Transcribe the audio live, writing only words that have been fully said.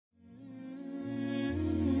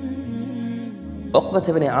Uqbat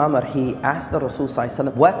ibn Amr, he asked the Rasul sallallahu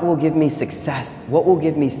alaihi wasallam, what will give me success? What will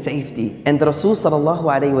give me safety? And the Rasul sallallahu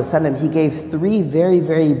alaihi wasallam, he gave three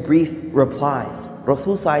very brief replies.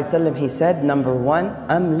 Rasul sallallahu alaihi wasallam, he said, number one,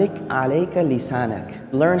 amlik alayka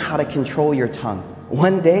lisanak. Learn how to control your tongue.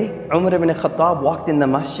 One day, Umar ibn Khattab walked in the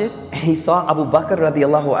masjid and he saw Abu Bakr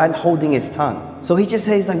radiallahu anh holding his tongue. So he just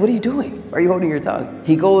says, like, what are you doing? Why are you holding your tongue?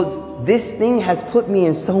 He goes, this thing has put me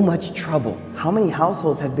in so much trouble. How many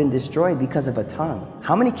households have been destroyed because of a tongue?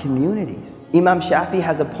 How many communities? Imam Shafi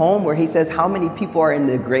has a poem where he says how many people are in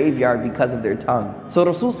the graveyard because of their tongue. So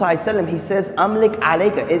Rasul sallallahu alaihi wasallam, he says, amlik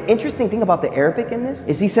alayka. An interesting thing about the Arabic in this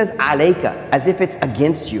is he says alayka, as if it's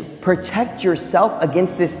against you. Protect yourself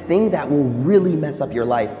against this thing that will really mess up your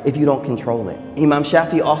life if you don't control it. Imam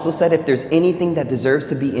Shafi also said if there's anything that deserves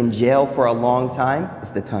to be in jail for a long time,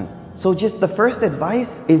 it's the tongue. So just the first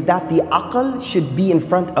advice is that the aql should be in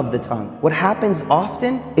front of the tongue. What happens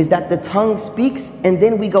often is that the tongue speaks and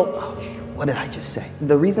then we go, oh, what did I just say?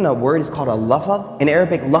 The reason a word is called a lafaz, in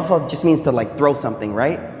Arabic, lafaz just means to like throw something,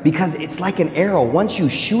 right? Because it's like an arrow. Once you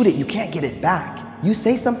shoot it, you can't get it back. You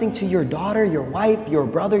say something to your daughter, your wife, your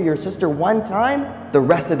brother, your sister one time, the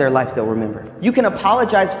rest of their life they'll remember. You can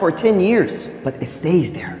apologize for 10 years, but it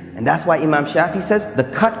stays there. And that's why Imam Shafi says, the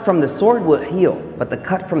cut from the sword will heal, but the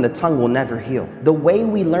cut from the tongue will never heal. The way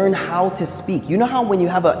we learn how to speak, you know how when you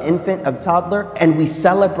have an infant, a toddler, and we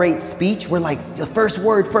celebrate speech, we're like, the first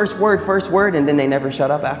word, and then they never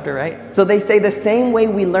shut up after, right? So they say the same way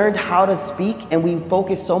we learned how to speak and we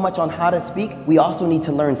focus so much on how to speak, we also need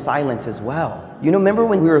to learn silence as well. You know, remember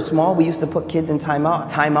when we were small, we used to put kids in timeout.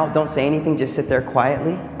 Timeout, don't say anything, just sit there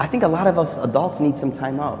quietly. I think a lot of us adults need some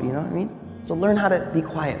timeout, you know what I mean? So learn how to be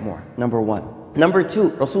quiet more, number one. Number two,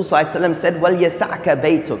 Rasul sallallahu alaihi wasallam said, "Wal yasa'ka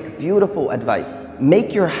baytuk." Beautiful advice.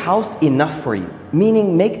 Make your house enough for you.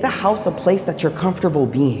 Meaning, make the house a place that you're comfortable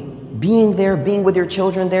being. Being there, being with your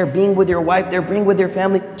children there, being with your wife there, being with your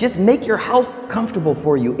family. Just make your house comfortable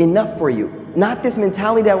for you, enough for you. Not this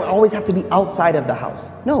mentality that we always have to be outside of the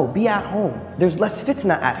house. No, be at home. There's less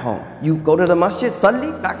fitna at home. You go to the masjid,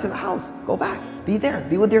 salli, back to the house. Go back. Be there.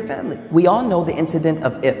 Be with your family. We all know the incident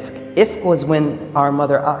of ifk. Ifk was when our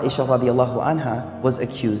mother Aisha radiallahu anha was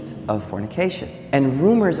accused of fornication. And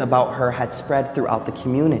rumors about her had spread throughout the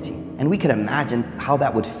community. And we could imagine how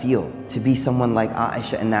that would feel to be someone like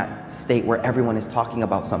Aisha in that state where everyone is talking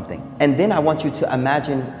about something. And then I want you to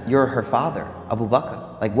imagine you're her father, Abu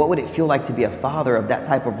Bakr. Like, what would it feel like to be a father of that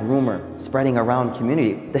type of rumor spreading around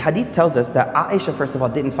community? The hadith tells us that Aisha, first of all,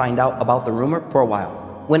 didn't find out about the rumor for a while.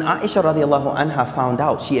 When Aisha radiallahu anha found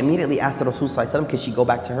out, she immediately asked the Rasul sallallahu alaihi wasallam, could she go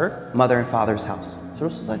back to her mother and father's house? So Rasul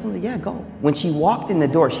sallallahu alaihi wasallam said, yeah, go. When she walked in the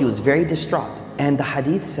door, she was very distraught. And the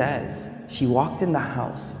hadith says, she walked in the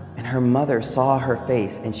house and her mother saw her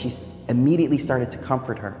face and she immediately started to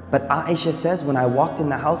comfort her. But Aisha says, when I walked in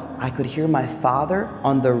the house, I could hear my father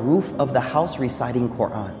on the roof of the house reciting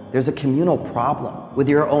Quran. There's a communal problem with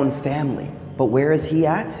your own family. But where is he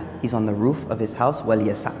at? He's on the roof of his house,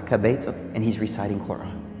 وَلْيَسَعْكَ بَيْتُكَ, and he's reciting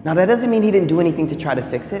Quran. Now that doesn't mean he didn't do anything to try to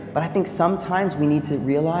fix it, but I think sometimes we need to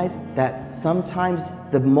realize that sometimes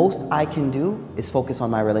the most I can do is focus on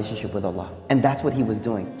my relationship with Allah. And that's what he was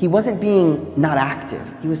doing. He wasn't being not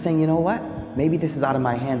active. He was saying, you know what? Maybe this is out of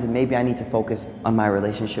my hands and maybe I need to focus on my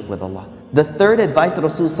relationship with Allah. The third advice that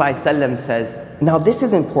Rasul sallallahu alaihi wasallam says, now this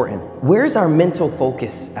is important. Where's our mental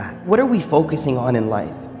focus at? What are we focusing on in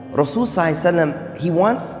life? Rasul sallallahu alaihi wasallam, he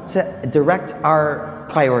wants to direct our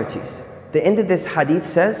priorities. The end of this hadith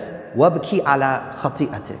says, وَابْكِ عَلَى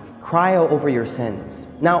خَطِئَتِكَ. Cry over your sins.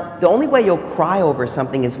 Now, the only way you'll cry over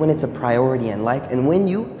something is when it's a priority in life and when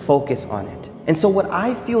you focus on it. And so what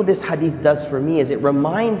I feel this hadith does for me is it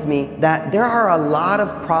reminds me that there are a lot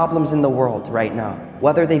of problems in the world right now,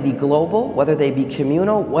 whether they be global, whether they be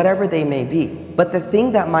communal, whatever they may be. But the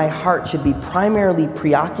thing that my heart should be primarily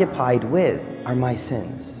preoccupied with are my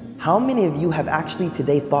sins. How many of you have actually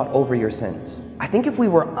today thought over your sins? I think if we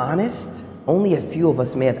were honest, only a few of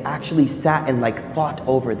us may have actually sat and thought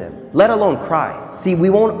over them, let alone cry. See, we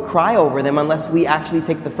won't cry over them unless we actually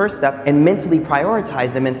take the first step and mentally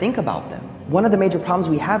prioritize them and think about them. One of the major problems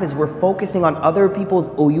we have is we're focusing on other people's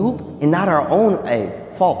uyub and not our own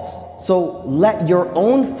faults. So let your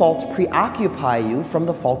own faults preoccupy you from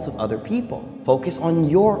the faults of other people. Focus on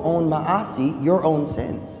your own ma'asi, your own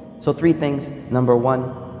sins. So 3 things. Number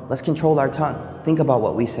 1, let's control our tongue. Think about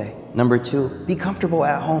what we say. Number 2, be comfortable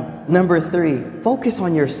at home. Number 3, focus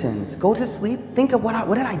on your sins. Go to sleep, think of what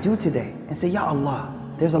did I do today? And say, Ya Allah,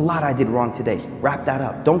 there's a lot I did wrong today. Wrap that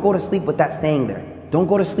up. Don't go to sleep with that staying there. Don't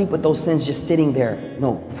go to sleep with those sins just sitting there.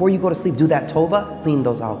 No, before you go to sleep, do that tawbah, clean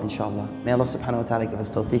those out, inshallah. May Allah subhanahu wa ta'ala give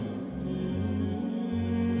us tawfiq.